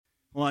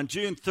Well, on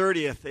June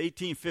 30th,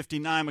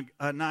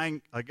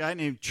 1859, a guy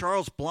named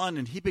Charles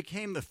Blondin, he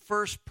became the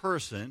first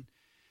person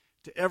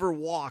to ever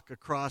walk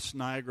across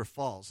Niagara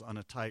Falls on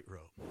a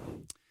tightrope.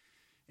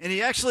 And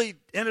he actually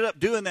ended up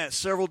doing that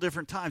several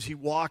different times. He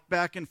walked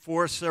back and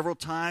forth several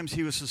times.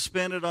 He was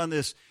suspended on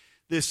this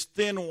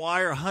thin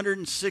wire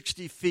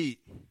 160 feet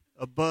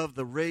above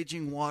the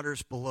raging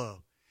waters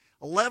below.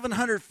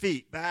 1,100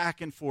 feet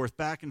back and forth,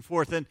 back and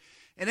forth. And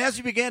as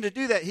he began to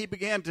do that, he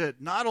began to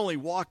not only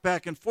walk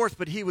back and forth,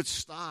 but he would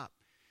stop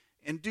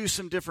and do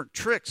some different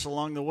tricks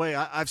along the way.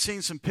 I've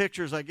seen some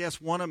pictures. I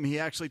guess one of them, he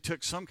actually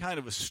took some kind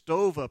of a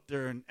stove up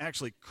there and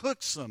actually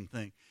cooked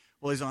something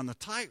while he's on the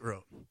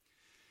tightrope.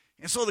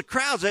 And so the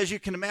crowds, as you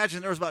can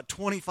imagine, there was about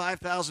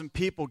 25,000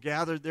 people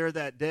gathered there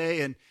that day,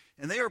 and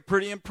they were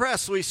pretty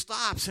impressed. So he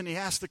stops and he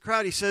asks the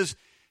crowd, he says,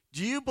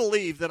 "Do you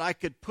believe that I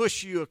could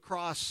push you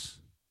across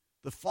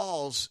the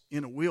falls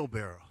in a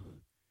wheelbarrow?"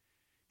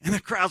 And the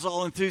crowd's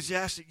all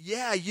enthusiastic.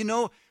 "Yeah,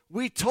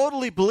 we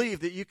totally believe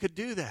that you could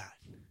do that."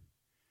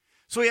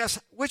 So he asked,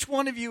 "Which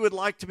one of you would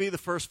like to be the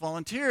first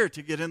volunteer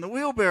to get in the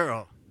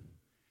wheelbarrow?"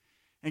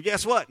 And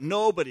guess what?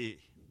 Nobody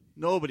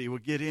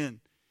would get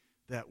in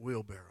that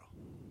wheelbarrow.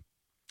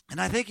 And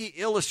I think he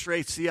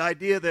illustrates the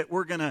idea that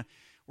we're going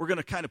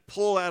to kind of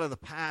pull out of the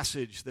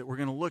passage that we're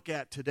going to look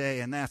at today,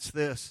 and that's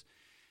this,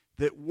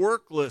 that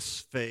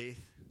workless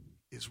faith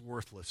is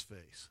worthless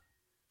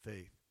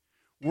faith.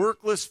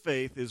 Workless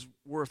faith is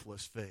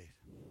worthless faith.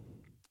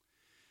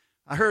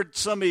 I heard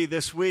somebody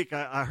this week,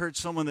 I heard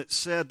someone that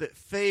said that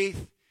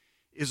faith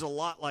is a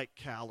lot like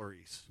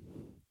calories.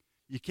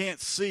 You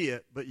can't see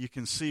it, but you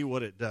can see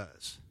what it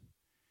does.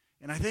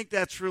 And I think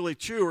that's really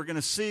true. We're going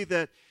to see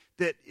that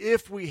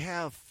if we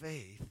have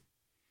faith,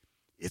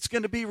 it's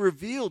going to be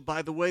revealed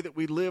by the way that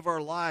we live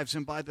our lives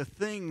and by the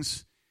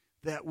things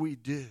that we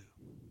do.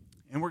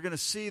 And we're going to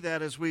see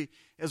that as we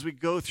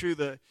go through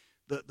the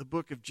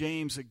book of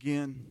James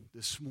again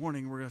this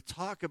morning. We're going to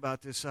talk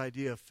about this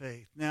idea of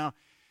faith. Now,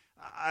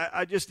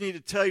 I just need to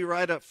tell you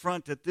right up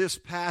front that this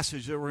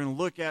passage that we're going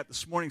to look at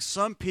this morning,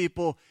 some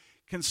people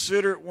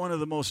consider it one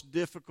of the most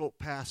difficult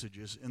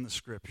passages in the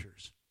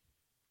Scriptures.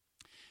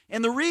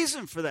 And the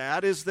reason for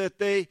that is that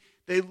they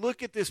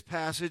look at this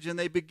passage and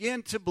they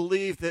begin to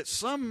believe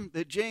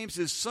that James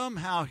is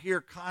somehow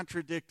here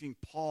contradicting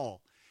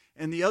Paul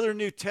and the other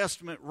New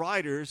Testament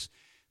writers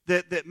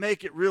that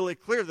make it really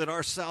clear that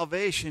our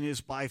salvation is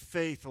by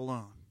faith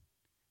alone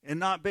and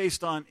not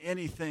based on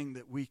anything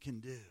that we can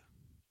do.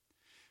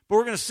 But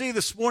we're going to see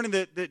this morning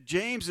that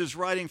James is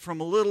writing from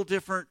a little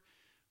different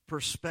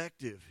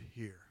perspective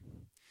here.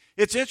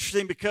 It's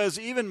interesting because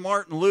even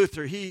Martin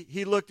Luther,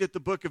 he looked at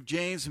the book of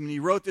James and he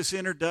wrote this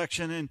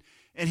introduction,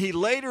 and he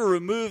later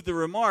removed the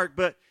remark,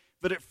 but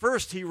at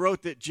first he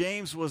wrote that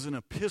James was an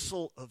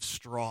epistle of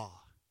straw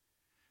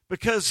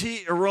because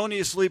he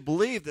erroneously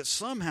believed that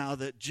somehow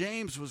that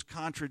James was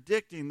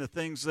contradicting the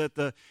things that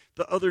the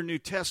other New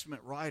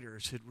Testament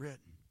writers had written.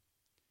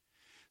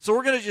 So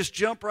we're going to just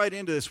jump right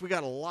into this. We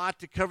got a lot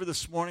to cover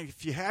this morning.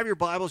 If you have your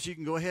Bibles, you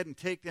can go ahead and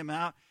take them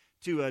out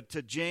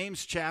to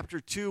James chapter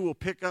 2. We'll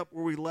pick up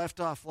where we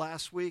left off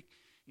last week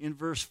in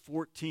verse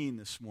 14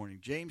 this morning.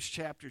 James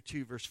chapter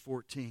 2, verse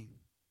 14.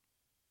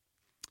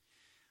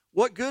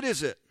 "What good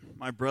is it,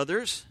 my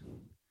brothers,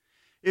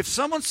 if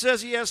someone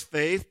says he has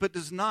faith but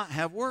does not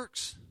have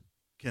works?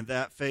 Can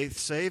that faith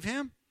save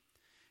him?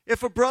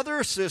 If a brother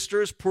or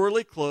sister is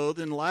poorly clothed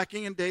and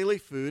lacking in daily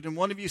food, and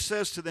one of you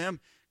says to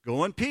them,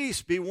 'Go in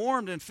peace, be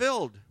warmed and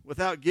filled,'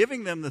 without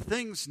giving them the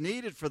things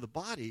needed for the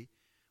body,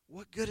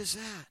 what good is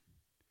that?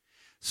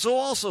 So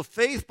also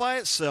faith by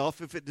itself,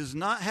 if it does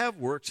not have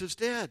works, is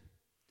dead.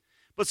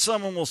 But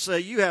someone will say,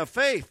 'You have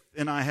faith,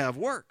 and I have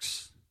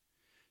works.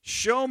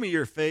 Show me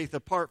your faith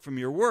apart from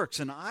your works,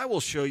 and I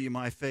will show you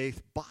my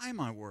faith by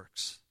my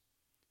works.'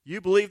 You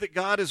believe that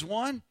God is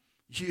one?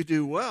 You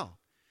do well.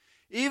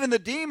 Even the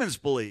demons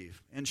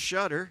believe and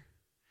shudder.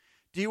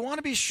 Do you want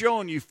to be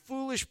shown, you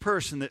foolish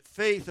person, that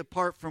faith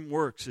apart from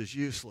works is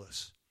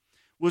useless?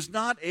 Was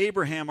not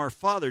Abraham our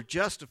father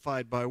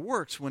justified by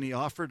works when he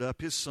offered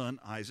up his son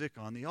Isaac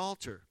on the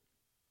altar?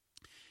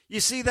 You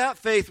see, that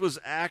faith was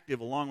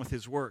active along with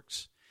his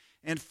works,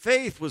 and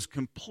faith was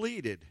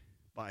completed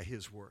by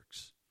his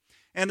works.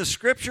 And the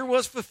scripture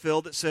was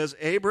fulfilled that says,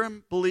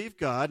 Abraham believed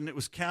God, and it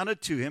was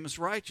counted to him as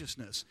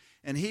righteousness,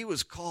 and he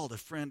was called a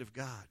friend of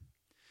God.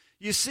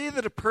 You see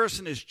that a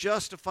person is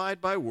justified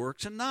by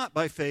works and not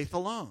by faith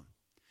alone.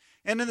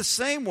 And in the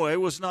same way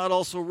was not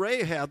also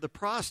Rahab the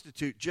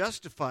prostitute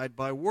justified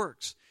by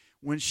works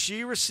when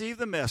she received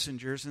the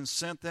messengers and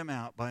sent them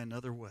out by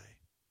another way?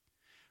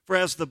 For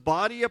as the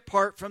body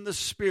apart from the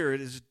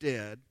spirit is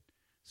dead,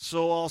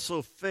 so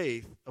also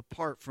faith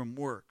apart from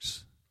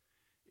works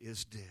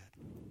is dead."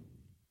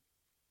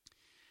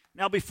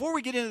 Now, before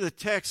we get into the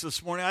text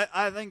this morning,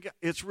 I think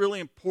it's really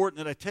important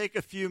that I take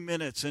a few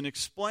minutes and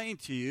explain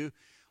to you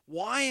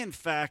why, in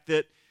fact,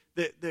 that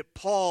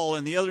Paul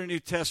and the other New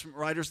Testament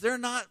writers, they're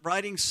not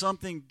writing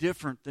something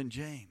different than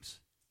James.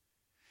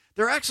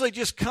 They're actually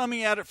just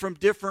coming at it from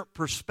different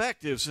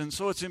perspectives, and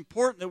so it's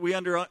important that we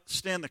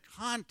understand the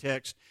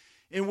context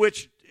in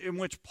which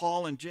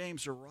Paul and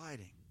James are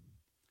writing.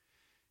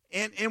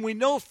 And we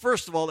know,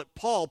 first of all, that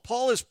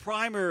Paul is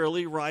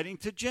primarily writing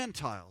to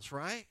Gentiles,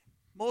 right?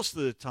 Most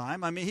of the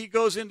time. I mean, he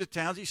goes into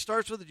towns, he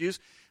starts with the Jews,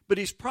 but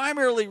he's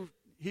primarily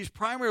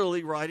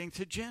writing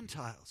to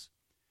Gentiles.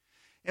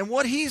 And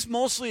what he's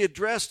mostly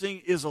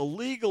addressing is a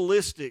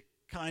legalistic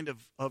kind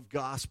of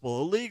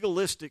gospel, a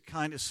legalistic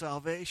kind of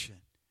salvation.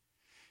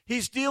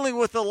 He's dealing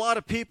with a lot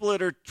of people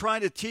that are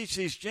trying to teach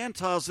these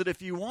Gentiles that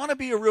if you want to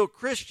be a real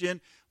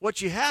Christian,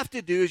 what you have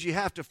to do is you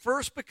have to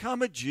first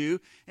become a Jew,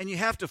 and you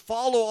have to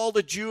follow all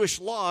the Jewish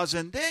laws,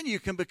 and then you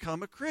can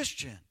become a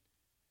Christian.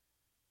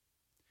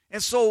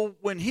 And so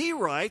when he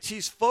writes,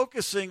 he's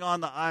focusing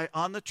on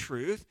the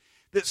truth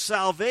that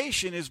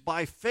salvation is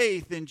by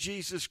faith in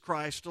Jesus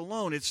Christ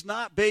alone. It's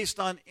not based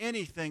on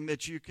anything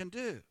that you can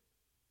do.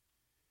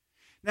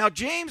 Now,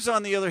 James,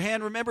 on the other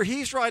hand, remember,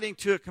 he's writing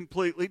to a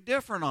completely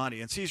different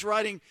audience. He's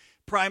writing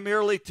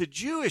primarily to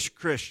Jewish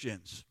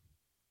Christians.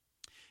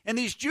 And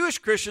these Jewish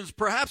Christians,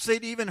 perhaps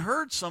they'd even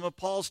heard some of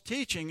Paul's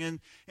teaching, and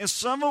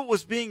some of it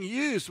was being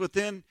used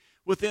within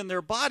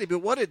their body. But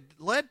what it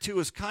led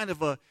to is kind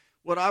of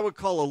what I would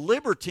call a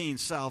libertine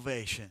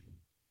salvation.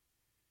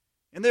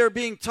 And they're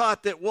being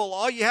taught that, well,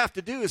 all you have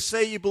to do is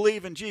say you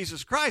believe in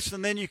Jesus Christ,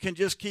 and then you can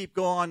just keep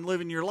going on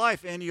living your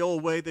life any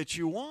old way that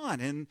you want.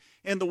 And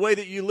the way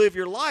that you live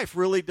your life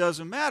really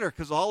doesn't matter,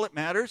 because all that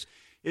matters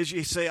is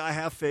you say, I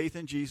have faith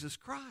in Jesus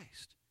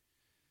Christ.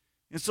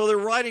 And so they're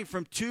writing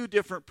from two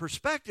different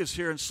perspectives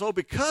here. And so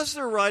because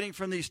they're writing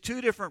from these two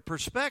different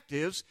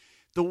perspectives,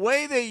 the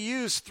way they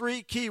use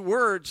three key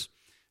words,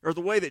 or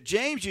the way that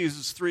James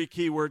uses three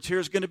key words here,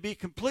 is going to be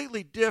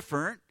completely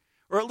different,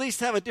 or at least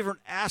have a different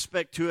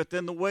aspect to it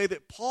than the way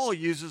that Paul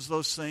uses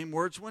those same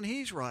words when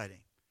he's writing.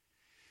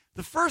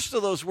 The first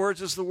of those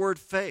words is the word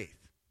faith.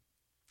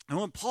 And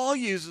when Paul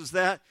uses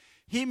that,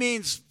 he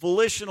means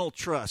volitional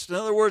trust. In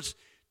other words,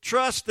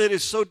 trust that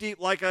is so deep,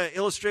 like I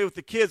illustrate with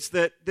the kids,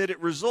 that it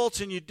results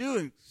in you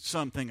doing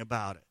something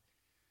about it.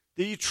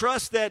 That you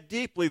trust that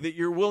deeply that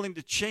you're willing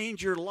to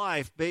change your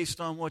life based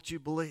on what you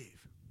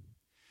believe.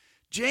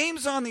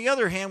 James, on the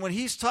other hand, when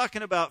he's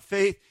talking about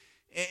faith,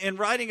 and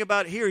writing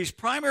about it here, he's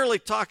primarily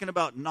talking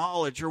about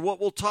knowledge, or what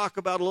we'll talk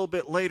about a little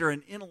bit later,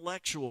 an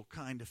intellectual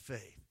kind of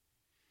faith.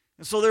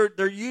 And so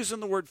they're using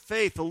the word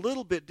faith a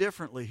little bit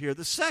differently here.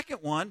 The second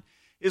one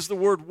is the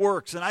word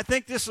works. And I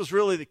think this is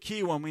really the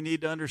key one we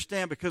need to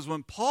understand, because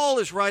when Paul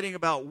is writing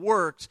about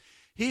works,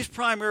 he's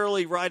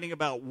primarily writing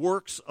about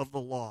works of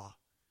the law.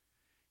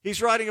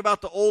 He's writing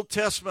about the Old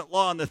Testament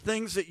law and the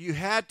things that you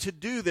had to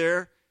do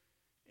there,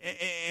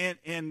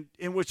 and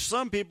in which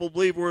some people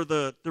believe were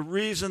the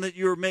reason that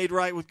you were made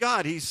right with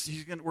God.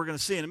 We're going to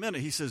see in a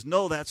minute. He says,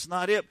 no, that's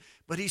not it.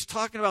 But he's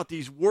talking about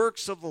these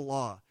works of the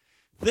law,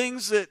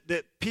 things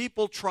that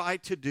people try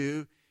to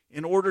do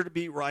in order to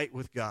be right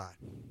with God.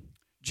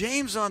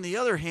 James, on the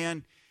other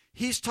hand,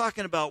 he's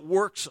talking about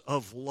works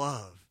of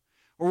love,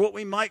 or what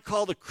we might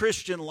call the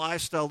Christian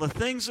lifestyle, the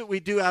things that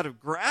we do out of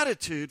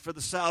gratitude for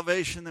the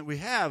salvation that we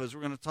have, as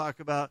we're going to talk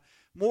about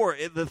more,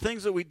 the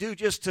things that we do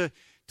just to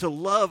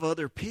love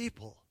other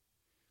people,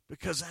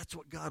 because that's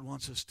what God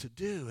wants us to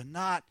do, and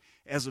not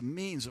as a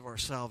means of our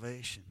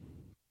salvation.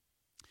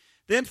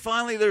 Then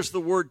finally, there's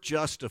the word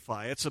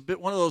justify. It's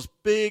one of those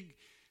big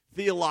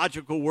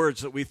theological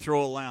words that we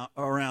throw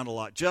around a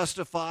lot.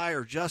 Justify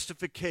or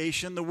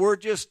justification. The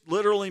word just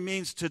literally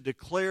means to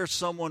declare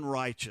someone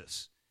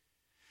righteous.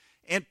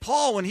 And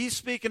Paul, when he's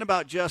speaking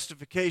about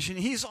justification,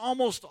 he's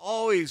almost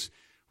always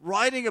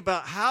writing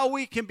about how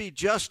we can be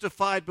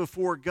justified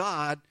before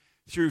God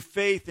through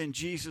faith in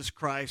Jesus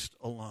Christ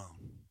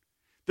alone.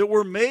 That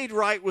we're made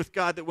right with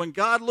God, that when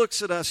God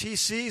looks at us, he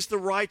sees the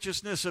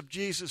righteousness of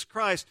Jesus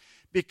Christ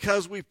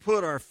because we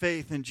put our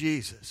faith in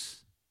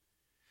Jesus.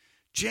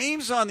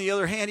 James, on the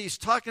other hand, he's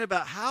talking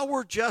about how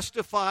we're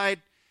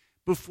justified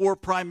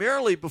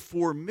primarily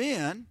before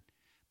men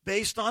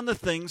based on the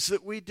things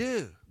that we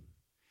do.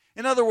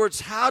 In other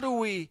words, how do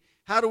we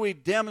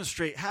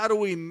demonstrate, how do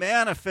we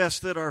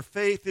manifest that our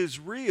faith is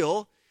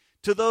real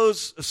to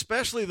those,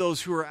 especially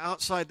those who are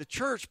outside the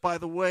church, by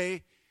the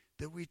way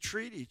that we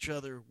treat each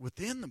other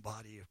within the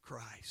body of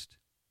Christ?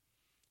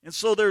 And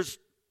so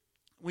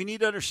we need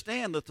to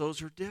understand that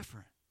those are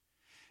different.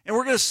 And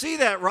we're going to see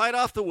that right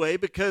off the way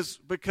because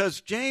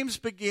James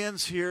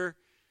begins here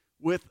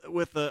with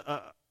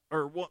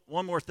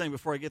one more thing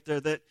before I get there,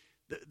 that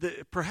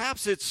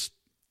perhaps it's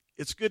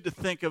good to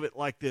think of it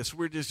like this.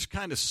 We're just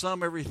kind of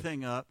sum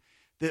everything up,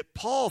 that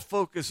Paul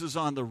focuses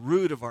on the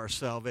root of our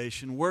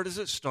salvation. Where does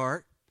it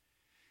start?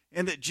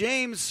 And that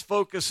James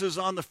focuses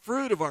on the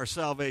fruit of our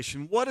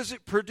salvation. What does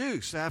it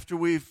produce after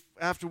we've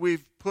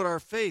put our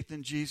faith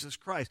in Jesus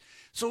Christ?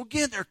 So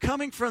again, they're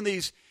coming from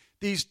these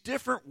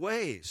different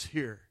ways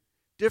here,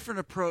 different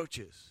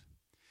approaches.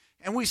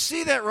 And we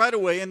see that right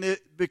away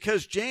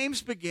because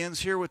James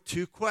begins here with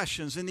two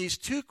questions. And these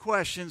two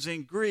questions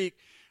in Greek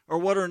are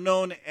what are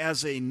known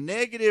as a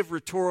negative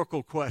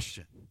rhetorical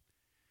question.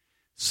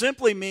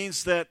 Simply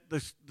means that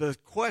the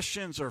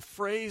questions are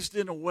phrased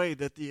in a way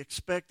that the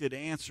expected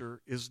answer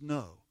is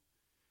no.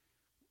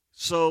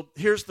 so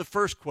here's the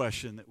first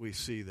question that we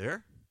see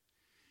there.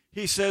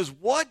 He says,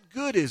 what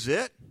good is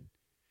it,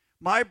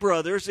 my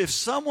brothers, if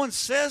someone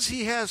says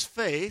he has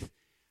faith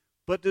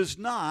but does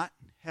not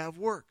have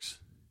works?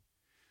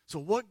 So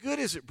what good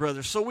is it,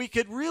 brothers? So we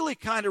could really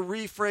kind of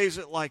rephrase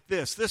it like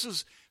this. This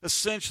is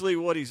essentially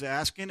what he's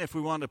asking, if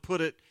we want to put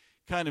it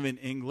kind of in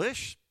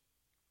English.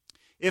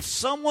 If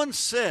someone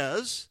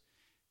says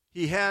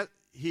he have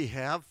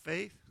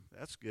faith,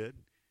 that's good.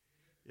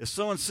 If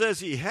someone says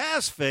he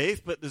has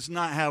faith but does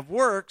not have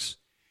works,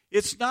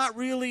 it's not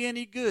really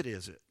any good,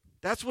 is it?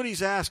 That's what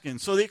he's asking.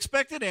 So the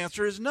expected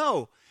answer is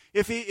no.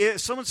 If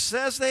someone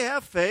says they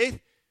have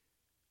faith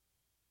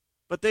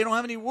but they don't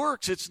have any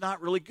works, it's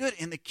not really good.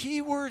 And the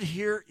key word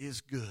here is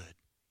good.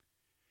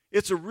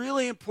 It's a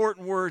really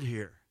important word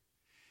here.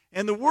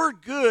 And the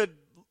word good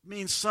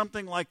means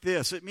something like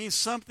this. It means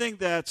something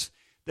that's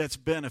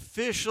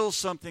beneficial,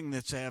 something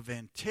that's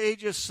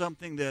advantageous,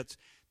 something that's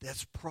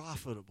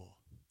profitable.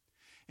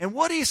 And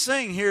what he's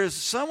saying here is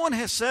someone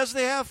says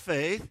they have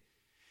faith,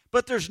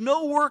 but there's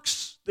no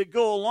works that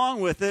go along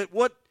with it.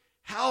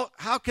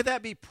 How could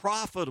that be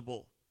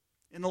profitable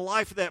in the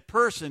life of that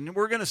person? And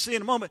we're going to see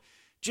in a moment,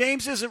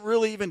 James isn't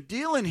really even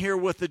dealing here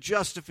with the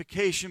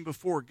justification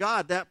before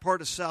God, that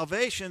part of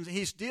salvation.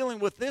 He's dealing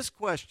with this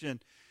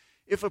question.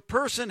 If a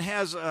person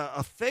has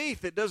a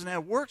faith that doesn't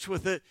have works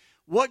with it,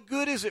 what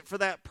good is it for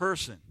that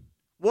person?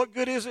 What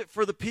good is it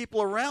for the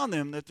people around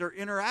them that they're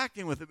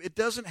interacting with? It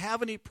doesn't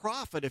have any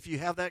profit if you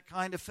have that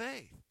kind of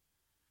faith.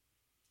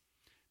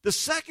 The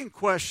second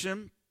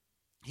question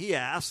he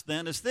asked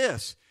then is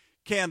this: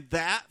 can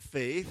that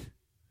faith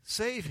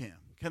save him?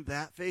 Can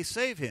that faith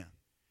save him?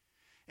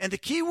 And the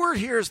key word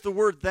here is the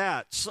word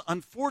that. So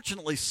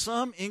unfortunately,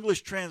 some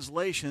English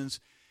translations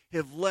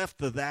have left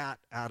the that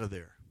out of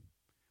there.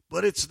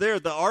 But it's there.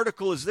 The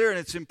article is there, and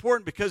it's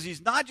important because he's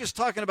not just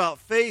talking about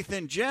faith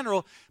in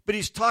general, but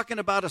he's talking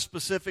about a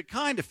specific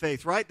kind of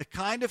faith, right? The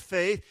kind of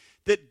faith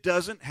that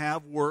doesn't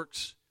have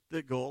works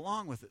that go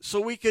along with it.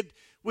 So we could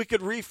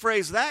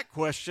rephrase that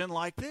question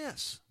like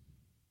this.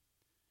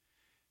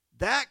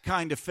 That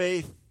kind of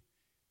faith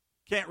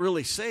can't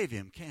really save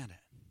him, can it?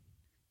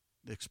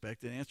 The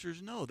expected answer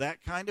is no.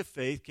 That kind of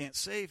faith can't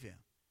save him.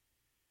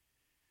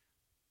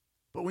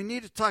 But we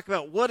need to talk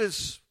about what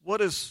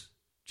does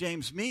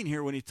James mean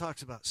here when he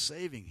talks about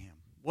saving him?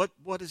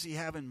 What does he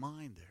have in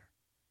mind there?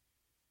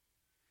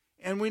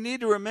 And we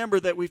need to remember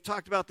that we've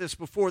talked about this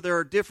before. There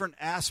are different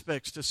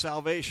aspects to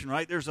salvation,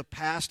 right? There's a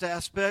past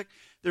aspect,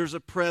 there's a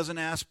present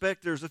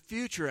aspect, there's a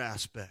future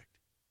aspect.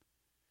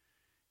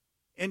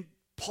 And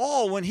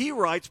Paul, when he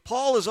writes,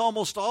 Paul is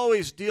almost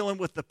always dealing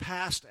with the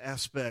past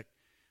aspect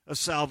of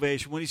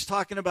salvation. When he's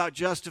talking about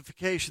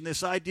justification,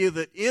 this idea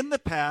that in the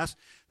past,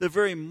 the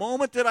very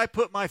moment that I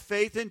put my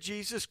faith in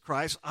Jesus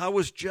Christ, I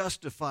was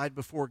justified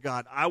before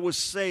God. I was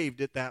saved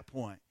at that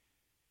point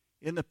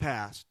in the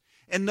past.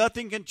 And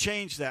nothing can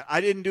change that.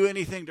 I didn't do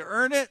anything to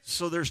earn it,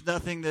 so there's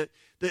nothing that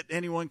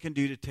anyone can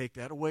do to take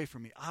that away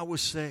from me. I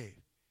was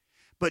saved.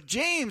 But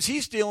James,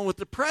 he's dealing with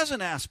the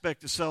present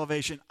aspect of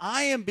salvation.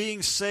 I am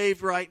being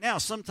saved right now.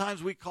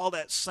 Sometimes we call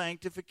that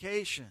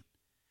sanctification.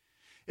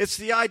 It's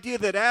the idea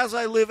that as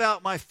I live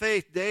out my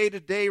faith day to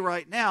day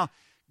right now,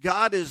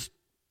 God is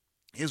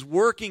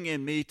working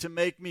in me to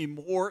make me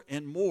more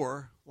and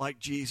more like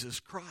Jesus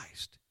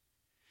Christ.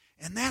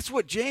 And that's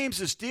what James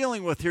is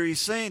dealing with here.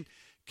 He's saying,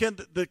 can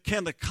the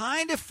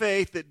kind of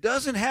faith that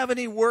doesn't have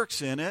any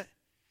works in it,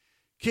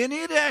 can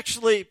it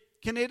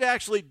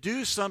actually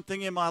do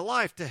something in my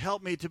life to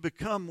help me to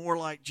become more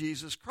like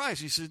Jesus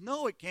Christ? He says,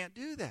 no, it can't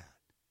do that.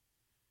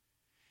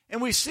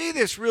 And we see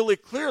this really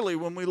clearly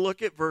when we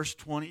look at verse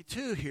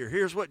 22 here.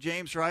 Here's what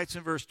James writes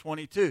in verse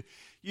 22.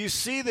 You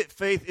see that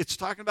faith, it's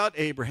talking about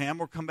Abraham.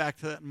 We'll come back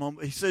to that in a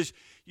moment. He says,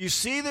 you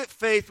see that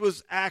faith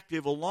was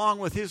active along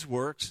with his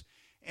works,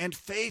 and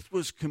faith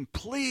was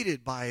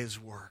completed by his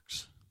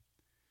works.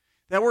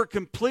 That word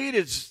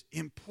completed is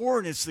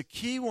important. It's the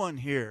key one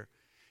here.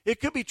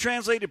 It could be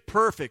translated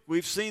perfect.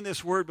 We've seen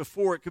this word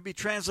before. It could be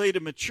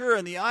translated mature.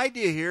 And the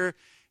idea here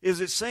is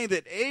it's saying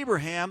that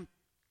Abraham,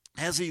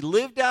 as he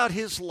lived out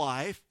his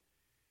life,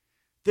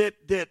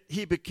 that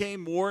he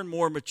became more and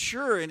more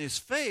mature in his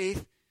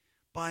faith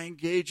by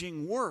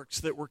engaging works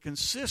that were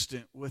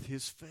consistent with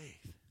his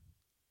faith.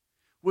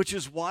 Which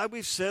is why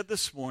we've said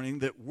this morning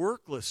that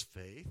workless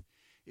faith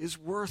is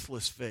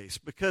worthless faith.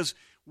 Because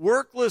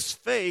workless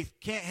faith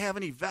can't have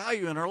any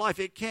value in our life.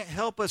 It can't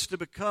help us to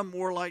become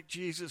more like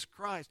Jesus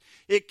Christ.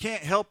 It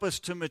can't help us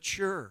to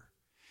mature.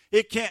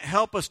 It can't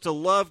help us to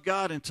love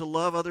God and to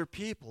love other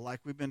people like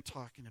we've been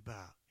talking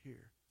about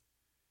here.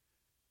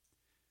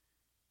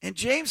 And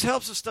James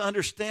helps us to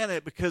understand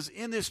that because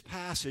in this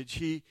passage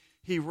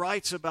he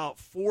writes about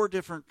 4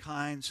 different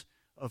kinds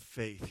of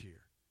faith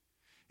here.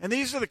 And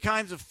these are the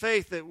kinds of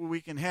faith that we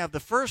can have. The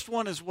first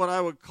one is what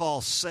I would call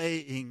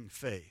saying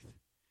faith.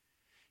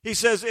 He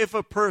says if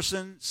a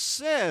person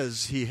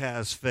says he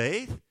has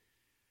faith,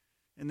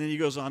 and then he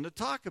goes on to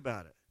talk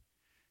about it.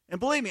 And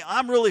believe me,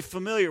 I'm really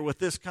familiar with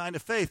this kind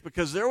of faith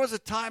because there was a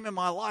time in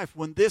my life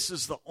when this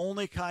is the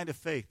only kind of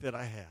faith that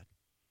I had.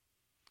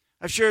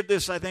 I've shared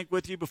this, I think,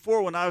 with you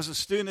before. When I was a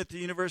student at the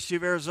University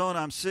of Arizona,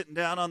 I'm sitting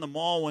down on the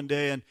mall one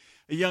day, and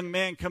a young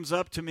man comes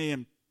up to me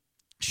and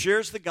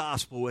shares the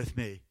gospel with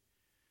me.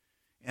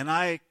 And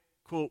I,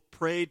 quote,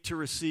 prayed to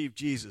receive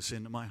Jesus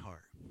into my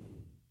heart.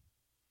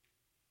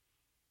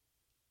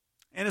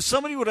 And if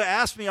somebody would have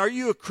asked me, are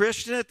you a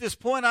Christian at this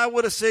point? I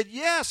would have said,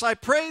 yes, I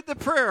prayed the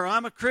prayer.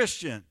 I'm a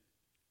Christian.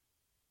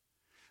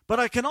 But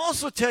I can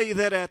also tell you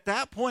that at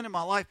that point in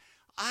my life,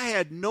 I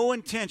had no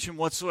intention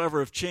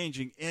whatsoever of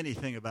changing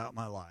anything about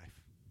my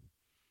life.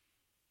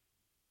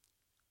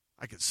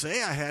 I could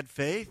say I had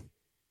faith.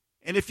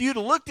 And if you'd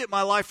looked at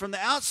my life from the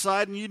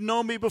outside and you'd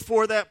known me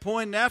before that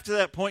point and after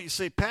that point, you'd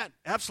say, Pat,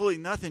 absolutely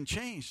nothing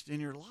changed in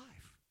your life.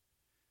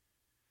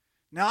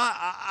 Now,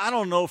 I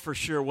don't know for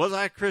sure. Was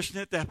I a Christian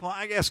at that point?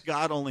 I guess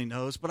God only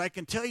knows. But I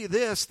can tell you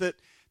this,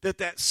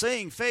 that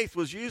saying faith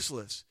was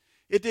useless.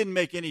 It didn't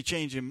make any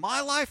change in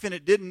my life, and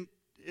it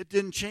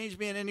didn't change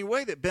me in any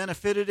way that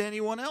benefited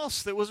anyone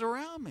else that was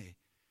around me.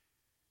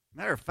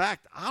 Matter of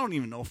fact, I don't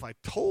even know if I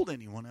told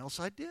anyone else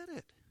I did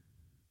it.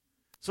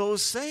 So it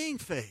was saying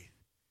faith.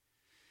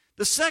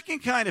 The second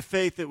kind of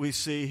faith that we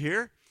see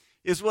here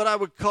is what I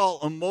would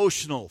call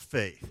emotional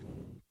faith.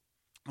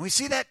 And we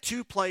see that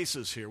two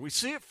places here. We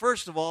see it,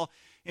 first of all,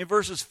 in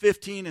verses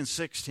 15 and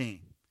 16.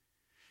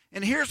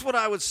 And here's what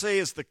I would say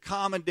is the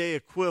common day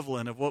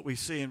equivalent of what we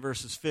see in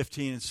verses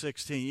 15 and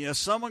 16. You know,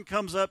 someone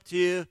comes up to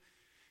you,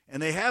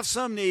 and they have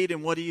some need,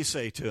 and what do you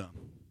say to them?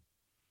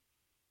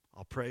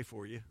 I'll pray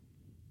for you.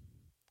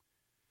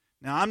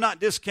 Now, I'm not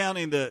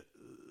discounting the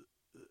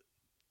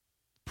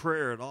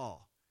prayer at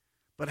all.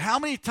 But how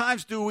many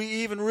times do we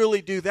even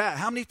really do that?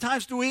 How many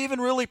times do we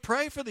even really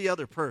pray for the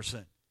other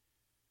person?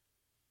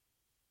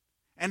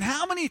 And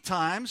how many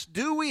times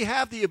do we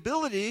have the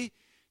ability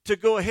to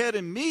go ahead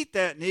and meet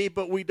that need,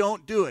 but we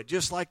don't do it,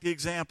 just like the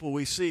example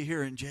we see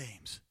here in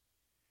James?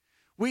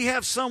 We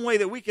have some way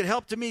that we could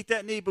help to meet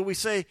that need, but we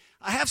say,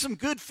 I have some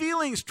good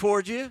feelings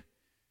toward you.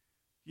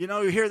 You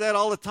know, you hear that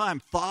all the time.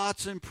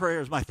 Thoughts and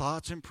prayers. My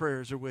thoughts and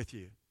prayers are with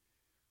you.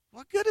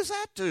 What good does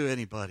that do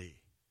anybody?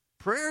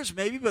 Prayers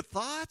maybe, but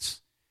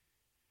thoughts?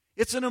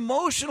 It's an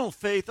emotional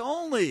faith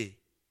only.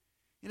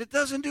 And it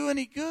doesn't do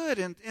any good.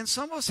 And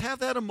some of us have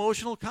that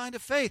emotional kind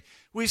of faith.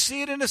 We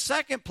see it in a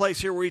second place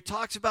here where he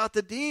talks about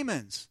the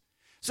demons.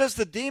 It says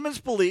the demons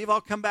believe.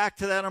 I'll come back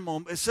to that in a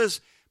moment. It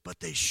says, but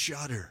they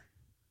shudder.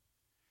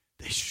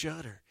 They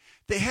shudder.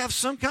 They have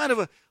some kind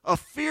of a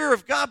fear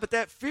of God, but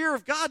that fear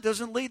of God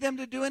doesn't lead them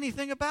to do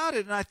anything about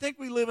it. And I think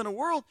we live in a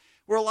world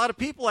where a lot of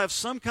people have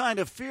some kind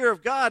of fear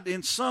of God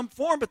in some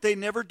form, but they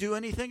never do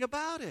anything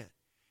about it.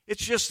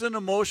 It's just an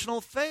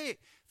emotional faith.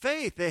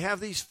 They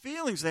have these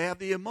feelings. They have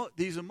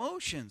these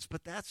emotions,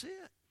 but that's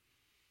it.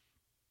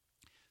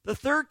 The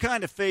third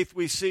kind of faith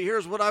we see here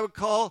is what I would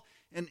call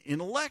an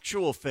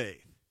intellectual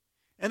faith.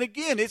 And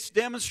again, it's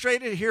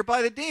demonstrated here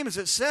by the demons.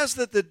 It says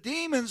that the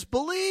demons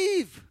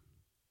believe.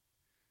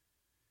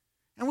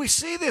 And we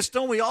see this,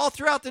 don't we, all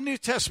throughout the New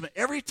Testament.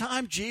 Every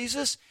time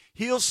Jesus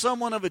heals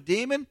someone of a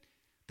demon,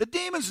 the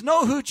demons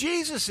know who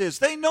Jesus is.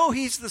 They know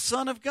he's the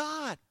Son of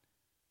God.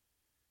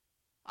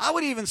 I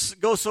would even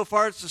go so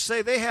far as to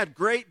say they had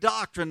great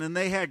doctrine and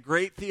they had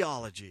great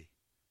theology.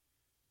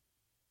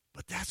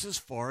 But that's as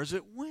far as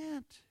it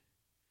went.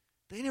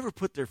 They never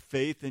put their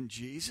faith in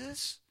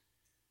Jesus.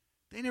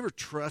 They never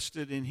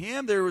trusted in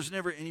him. There was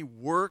never any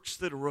works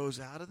that arose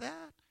out of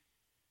that.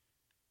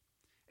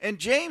 And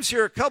James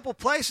here, a couple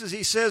places,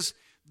 he says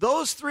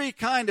those three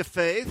kind of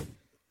faith,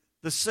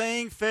 the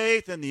saying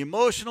faith and the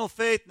emotional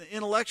faith and the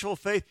intellectual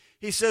faith,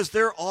 he says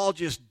they're all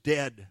just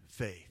dead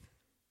faith.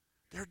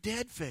 They're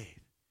dead faith.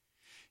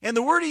 And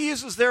the word he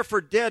uses there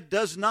for dead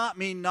does not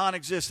mean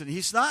non-existent.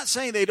 He's not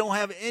saying they don't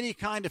have any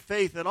kind of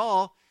faith at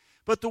all,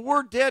 but the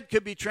word dead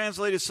could be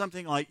translated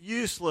something like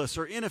useless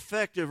or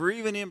ineffective or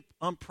even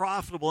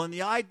unprofitable. And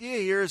the idea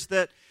here is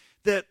that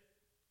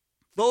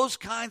those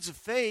kinds of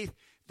faith,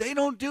 they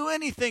don't do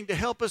anything to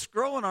help us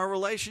grow in our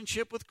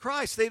relationship with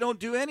Christ. They don't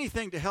do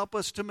anything to help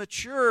us to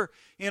mature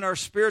in our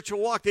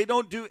spiritual walk. They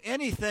don't do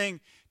anything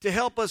to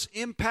help us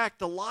impact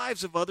the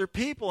lives of other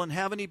people and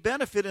have any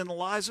benefit in the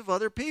lives of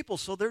other people.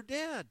 So they're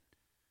dead.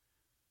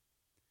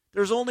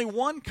 There's only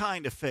one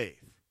kind of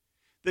faith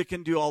that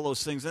can do all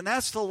those things, and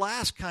that's the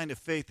last kind of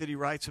faith that he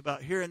writes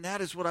about here, and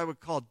that is what I would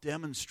call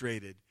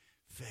demonstrated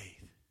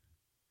faith.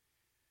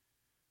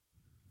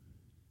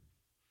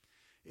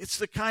 It's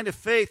the kind of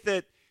faith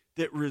that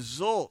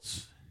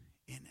results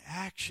in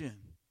action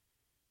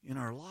in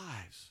our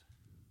lives.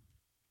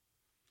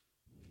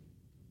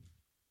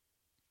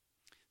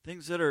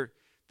 Things that are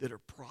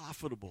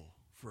profitable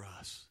for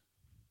us.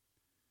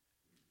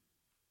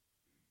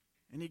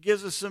 And he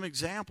gives us some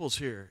examples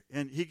here.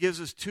 And he gives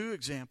us two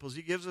examples.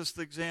 He gives us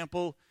the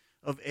example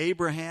of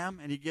Abraham,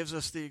 and he gives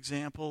us the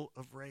example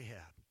of Rahab.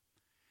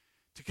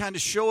 To kind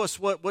of show us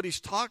what he's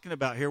talking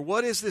about here.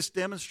 What is this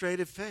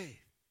demonstrated faith?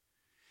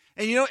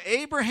 And you know,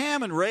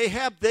 Abraham and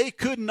Rahab, they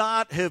could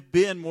not have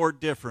been more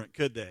different,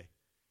 could they?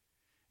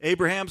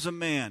 Abraham's a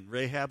man,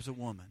 Rahab's a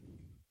woman.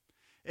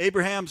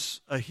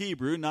 Abraham's a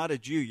Hebrew, not a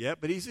Jew yet,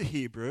 but he's a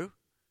Hebrew.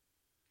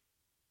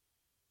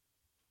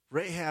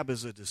 Rahab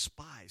is a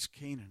despised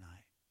Canaanite.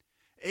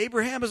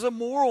 Abraham is a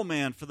moral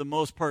man for the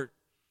most part.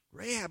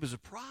 Rahab is a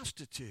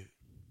prostitute.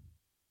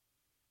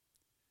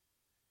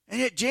 And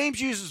yet James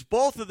uses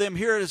both of them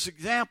here as an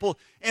example.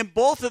 And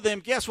both of them,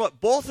 guess what?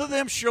 Both of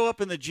them show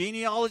up in the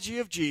genealogy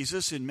of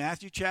Jesus in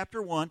Matthew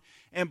chapter 1.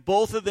 And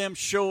both of them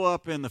show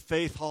up in the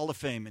Faith Hall of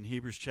Fame in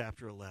Hebrews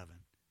chapter 11.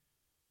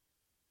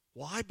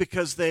 Why?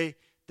 Because they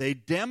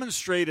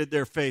demonstrated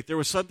their faith. There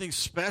was something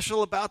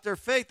special about their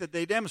faith that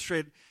they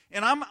demonstrated.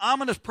 And I'm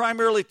going to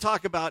primarily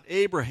talk about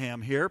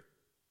Abraham here.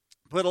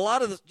 But a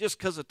lot of the, just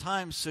because of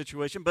time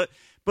situation, but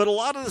a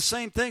lot of the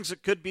same things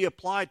that could be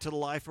applied to the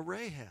life of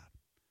Rahab.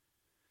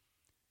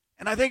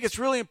 And I think it's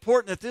really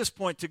important at this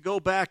point to go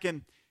back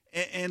and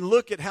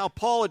look at how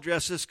Paul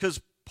addresses, because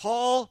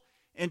Paul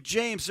and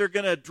James, they're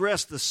going to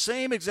address the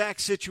same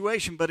exact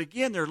situation, but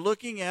again, they're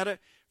looking at it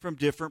from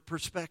different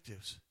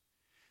perspectives.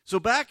 So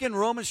back in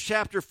Romans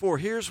chapter 4,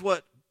 here's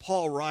what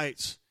Paul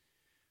writes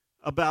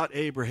about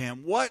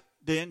Abraham. What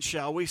then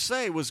shall we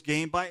say was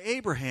gained by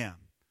Abraham,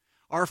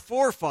 our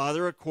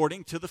forefather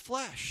according to the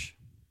flesh?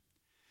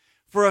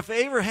 For if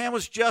Abraham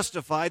was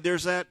justified,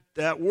 there's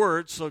that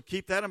word, so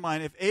keep that in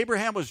mind. If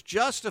Abraham was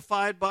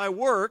justified by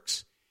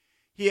works,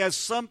 he has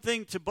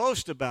something to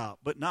boast about,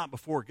 but not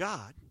before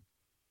God.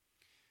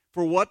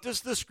 For what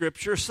does the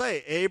Scripture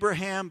say?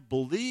 Abraham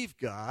believed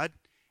God,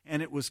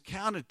 and it was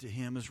counted to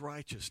him as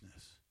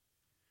righteousness.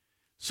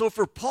 So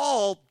for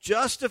Paul,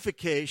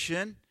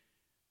 justification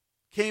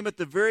came at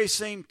the very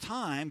same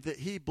time that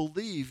he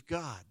believed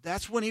God.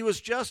 That's when he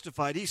was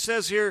justified. He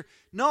says here,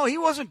 no, he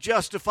wasn't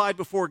justified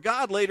before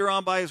God later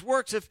on by his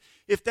works.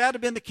 If that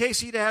had been the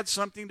case, he'd had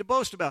something to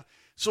boast about.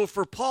 So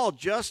for Paul,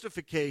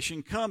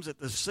 justification comes at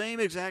the same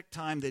exact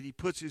time that he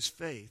puts his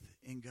faith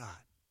in God.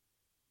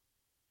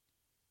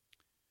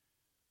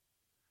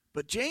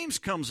 But James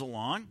comes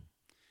along,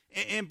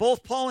 and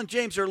both Paul and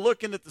James are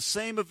looking at the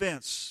same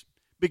events.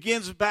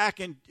 Begins back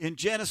in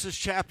Genesis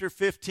chapter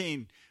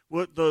 15,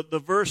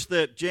 the verse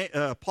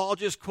that Paul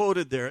just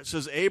quoted there. It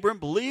says, Abram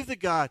believed the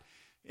God,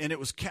 and it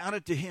was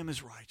counted to him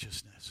as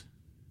righteousness.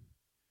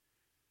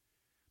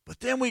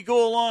 But then we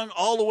go along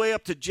all the way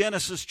up to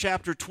Genesis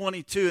chapter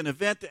 22, an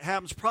event that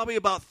happens probably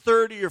about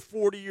 30 or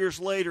 40 years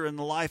later in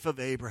the life of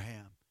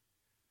Abraham.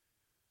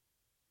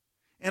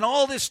 And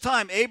all this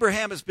time,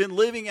 Abraham has been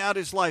living out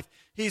his life.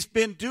 He's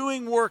been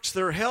doing works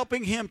that are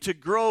helping him to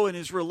grow in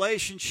his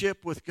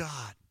relationship with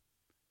God.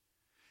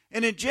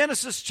 And in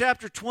Genesis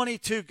chapter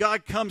 22,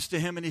 God comes to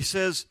him and he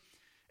says,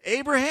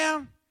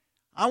 Abraham,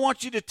 I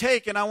want you to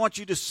take and I want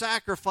you to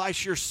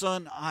sacrifice your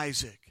son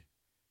Isaac,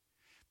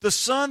 the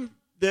son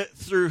that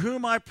through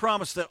whom I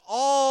promised that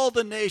all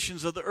the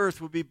nations of the earth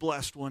would be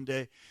blessed one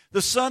day,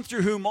 the son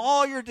through whom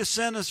all your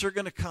descendants are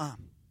going to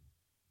come.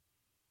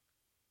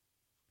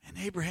 And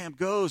Abraham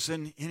goes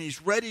and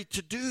he's ready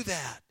to do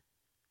that.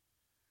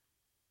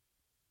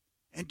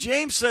 And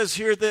James says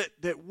here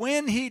that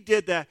when he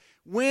did that,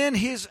 when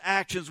his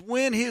actions,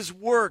 when his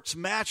works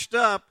matched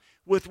up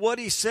with what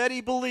he said he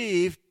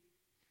believed,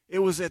 it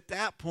was at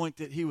that point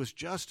that he was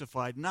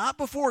justified, not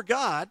before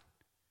God,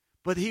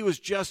 but he was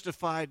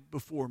justified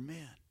before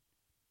men.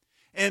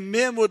 And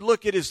men would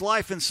look at his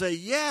life and say,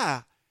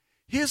 yeah,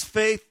 his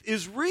faith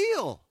is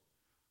real.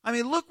 I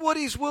mean, look what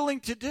he's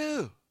willing to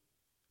do.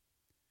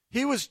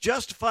 He was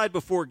justified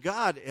before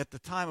God at the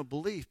time of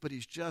belief, but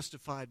he's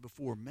justified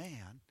before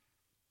man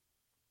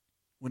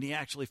when he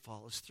actually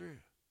follows through.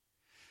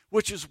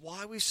 Which is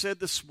why we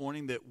said this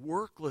morning that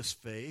workless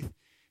faith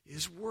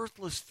is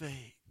worthless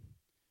faith.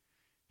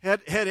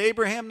 Had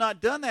Abraham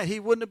not done that, he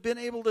wouldn't have been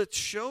able to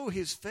show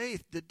his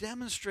faith, to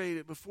demonstrate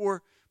it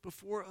before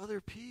other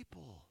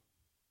people.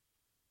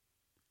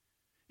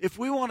 If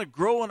we want to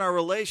grow in our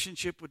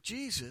relationship with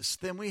Jesus,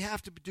 then we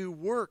have to do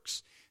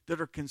works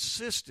that are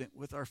consistent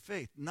with our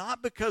faith.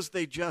 Not because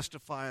they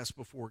justify us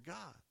before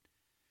God,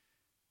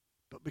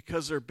 but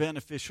because they're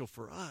beneficial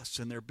for us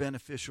and they're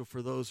beneficial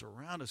for those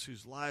around us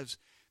whose lives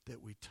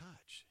that we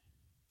touch.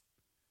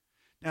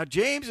 Now,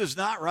 James is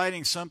not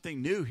writing something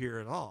new here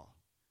at all.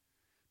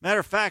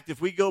 Matter of fact,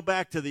 if we go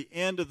back to the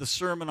end of the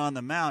Sermon on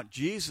the Mount,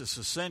 Jesus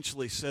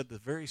essentially said the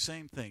very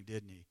same thing,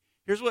 didn't he?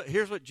 Here's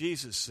what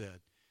Jesus said.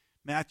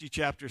 Matthew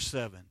chapter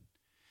 7.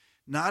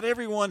 Not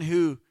everyone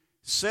who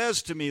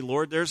says to me,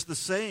 Lord, there's the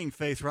saying,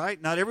 faith, right?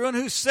 Not everyone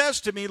who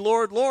says to me,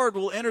 Lord, Lord,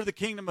 will enter the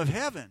kingdom of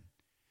heaven,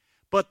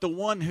 but the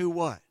one who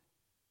what?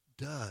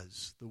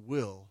 Does the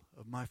will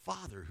of my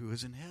Father who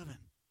is in heaven.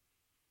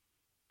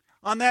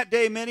 On that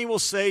day, many will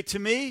say to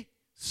me,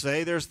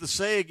 there's the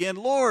say again,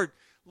 Lord,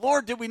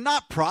 Lord, did we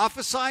not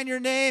prophesy in your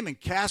name and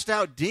cast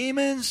out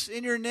demons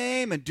in your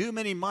name and do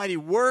many mighty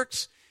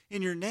works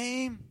in your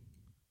name?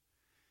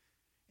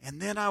 And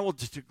then I will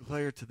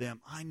declare to them,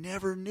 I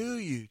never knew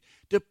you.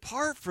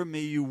 Depart from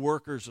me, you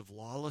workers of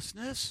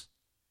lawlessness.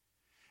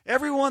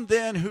 Everyone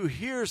then who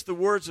hears the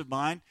words of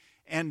mine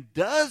and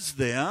does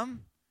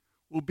them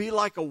will be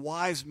like a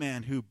wise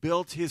man who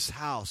built his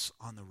house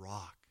on the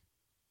rock.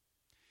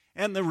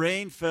 And the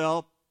rain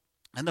fell,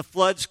 and the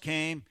floods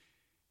came,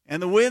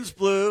 and the winds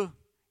blew,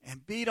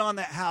 and beat on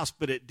that house,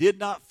 but it did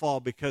not fall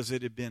because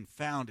it had been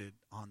founded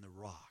on the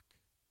rock.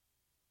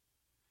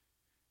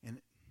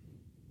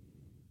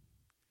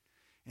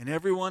 And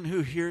everyone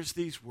who hears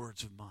these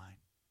words of mine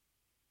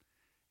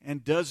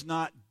and does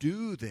not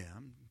do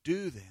them,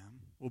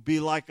 will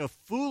be like a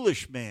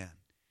foolish man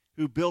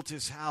who built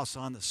his house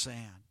on the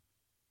sand.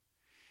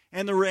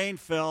 And the rain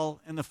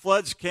fell, and the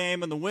floods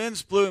came, and the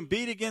winds blew and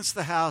beat against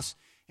the house,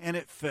 and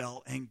it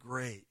fell, and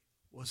great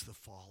was the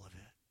fall of it.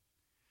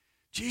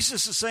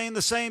 Jesus is saying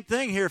the same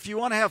thing here. If you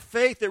want to have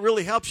faith that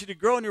really helps you to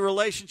grow in your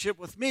relationship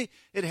with me,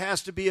 it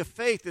has to be a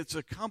faith that's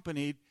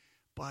accompanied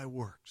by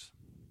works.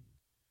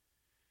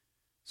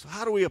 So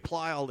how do we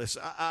apply all this?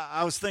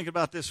 I was thinking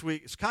about this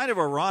week. It's kind of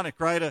ironic,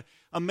 right?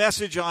 A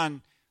message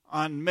on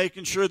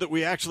making sure that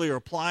we actually are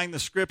applying the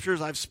Scriptures.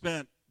 I've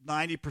spent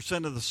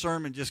 90% of the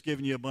sermon just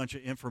giving you a bunch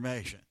of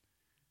information.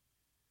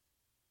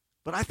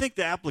 But I think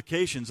the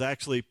application's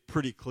actually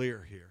pretty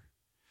clear here.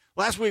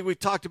 Last week we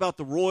talked about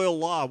the royal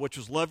law, which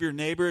was love your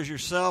neighbor as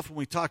yourself. And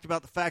we talked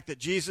about the fact that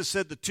Jesus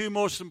said the two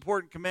most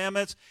important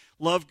commandments,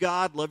 love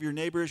God, love your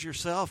neighbor as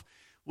yourself.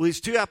 Well,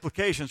 these two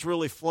applications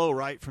really flow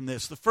right from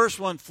this. The first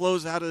one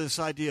flows out of this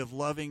idea of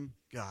loving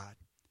God.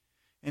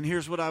 And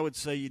here's what I would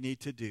say you need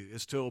to do,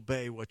 is to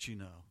obey what you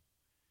know.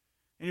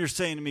 And you're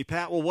saying to me,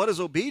 Pat, well, what does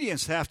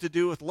obedience have to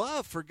do with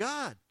love for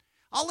God?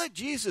 I'll let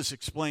Jesus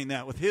explain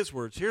that with his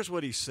words. Here's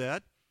what he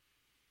said.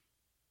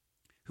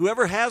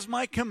 Whoever has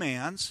my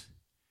commands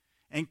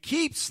and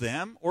keeps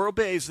them or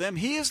obeys them,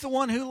 he is the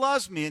one who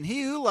loves me. And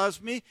he who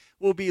loves me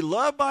will be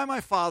loved by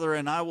my Father,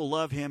 and I will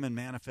love him and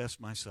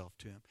manifest myself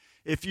to him.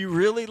 If you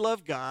really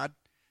love God,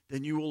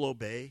 then you will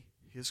obey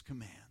his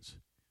commands.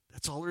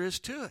 That's all there is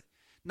to it.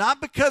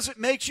 Not because it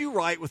makes you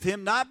right with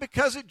him, not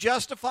because it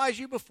justifies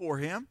you before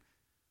him,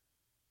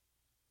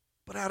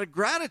 but out of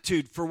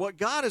gratitude for what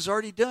God has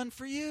already done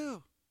for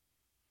you.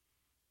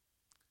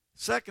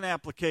 Second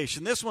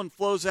application. This one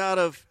flows out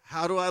of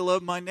how do I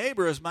love my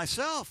neighbor as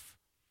myself?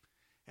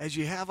 As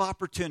you have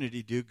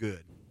opportunity, do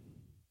good.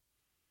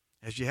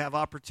 As you have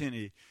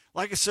opportunity.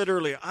 Like I said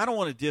earlier, I don't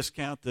want to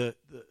discount the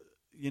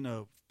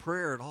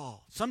prayer at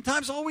all.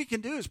 Sometimes all we can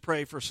do is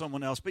pray for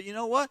someone else. But you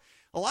know what?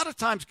 A lot of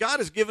times God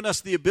has given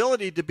us the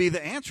ability to be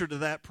the answer to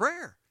that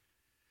prayer.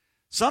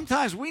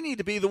 Sometimes we need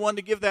to be the one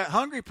to give that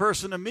hungry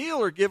person a meal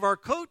or give our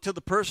coat to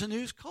the person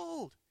who's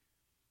cold.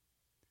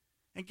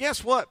 And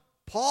guess what?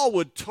 Paul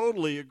would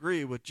totally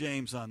agree with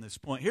James on this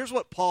point. Here's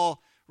what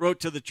Paul wrote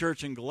to the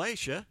church in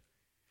Galatia.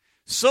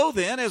 So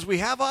then, as we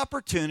have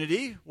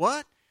opportunity,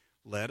 what?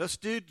 Let us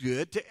do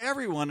good to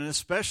everyone, and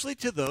especially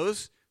to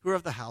those who are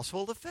of the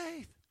household of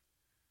faith.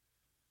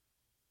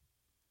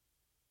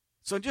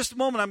 So in just a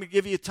moment, I'm going to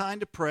give you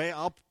time to pray.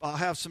 I'll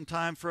have some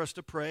time for us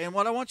to pray. And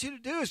what I want you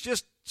to do is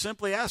just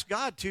simply ask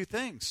God two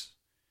things.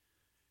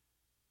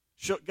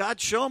 God,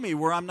 show me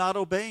where I'm not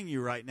obeying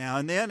you right now.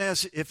 And then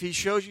if he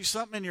shows you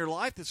something in your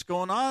life that's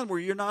going on where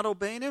you're not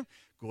obeying him,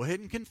 go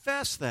ahead and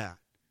confess that.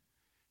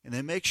 And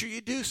then make sure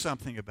you do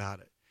something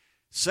about it.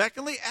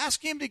 Secondly,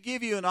 ask him to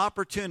give you an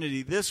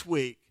opportunity this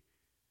week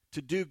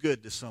to do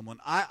good to someone.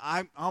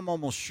 I'm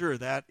almost sure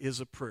that is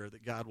a prayer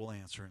that God will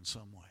answer in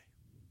some way.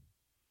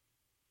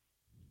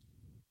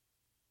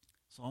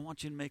 So I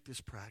want you to make this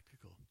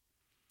practical.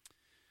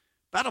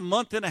 About a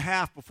month and a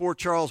half before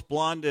Charles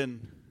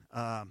Blondin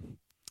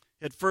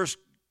had first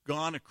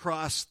gone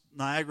across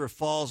Niagara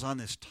Falls on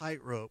this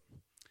tightrope,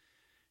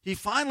 he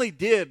finally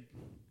did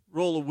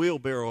roll a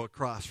wheelbarrow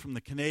across from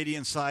the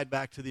Canadian side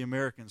back to the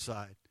American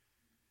side.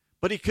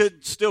 But he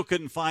still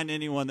couldn't find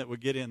anyone that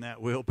would get in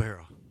that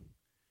wheelbarrow.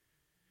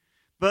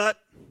 But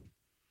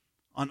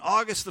on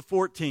August the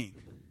 14th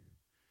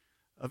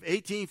of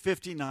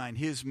 1859,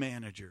 his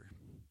manager,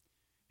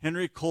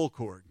 Henry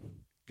Colcord,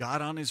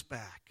 got on his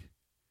back,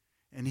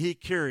 and he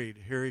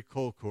carried Harry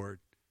Colcord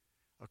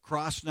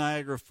across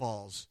Niagara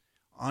Falls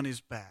on his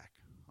back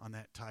on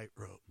that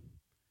tightrope.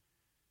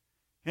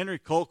 Henry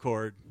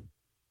Colcord,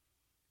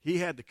 he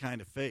had the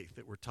kind of faith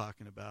that we're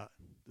talking about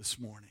this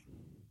morning.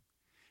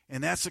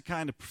 And that's the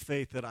kind of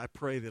faith that I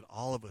pray that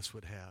all of us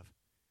would have.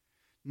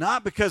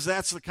 Not because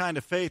that's the kind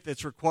of faith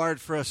that's required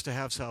for us to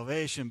have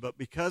salvation, but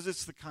because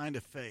it's the kind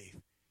of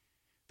faith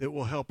that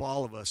will help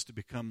all of us to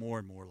become more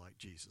and more like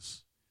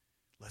Jesus.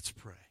 Let's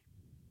pray.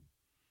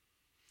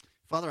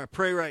 Father, I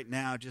pray right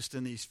now, just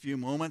in these few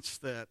moments,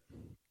 that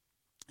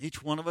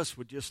each one of us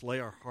would just lay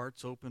our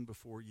hearts open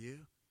before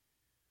you.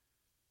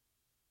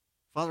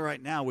 Father,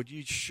 right now, would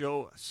you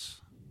show us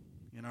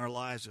in our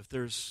lives if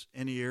there's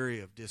any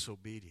area of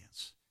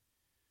disobedience?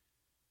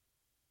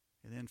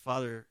 And then,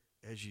 Father,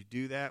 as you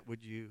do that,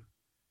 would you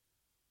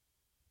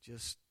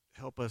just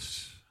help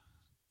us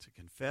to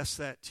confess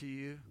that to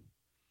you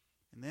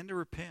and then to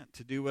repent,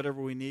 to do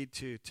whatever we need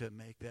to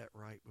make that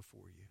right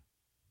before you.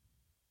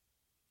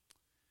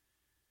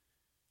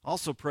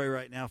 Also pray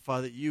right now,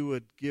 Father, that you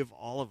would give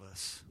all of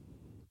us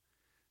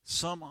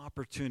some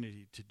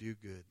opportunity to do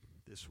good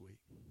this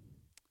week.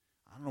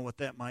 I don't know what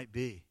that might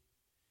be,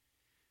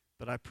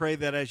 but I pray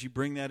that as you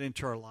bring that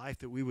into our life,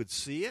 that we would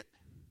see it,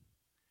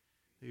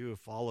 that you would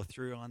follow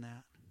through on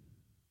that.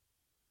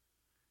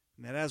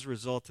 And that as a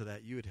result of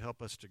that, you would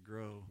help us to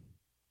grow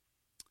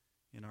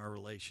in our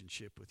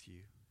relationship with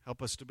you.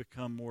 Help us to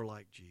become more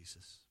like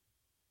Jesus.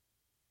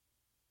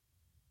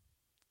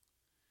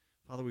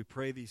 Father, we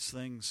pray these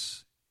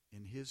things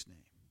in his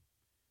name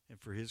and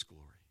for his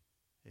glory.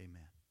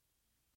 Amen.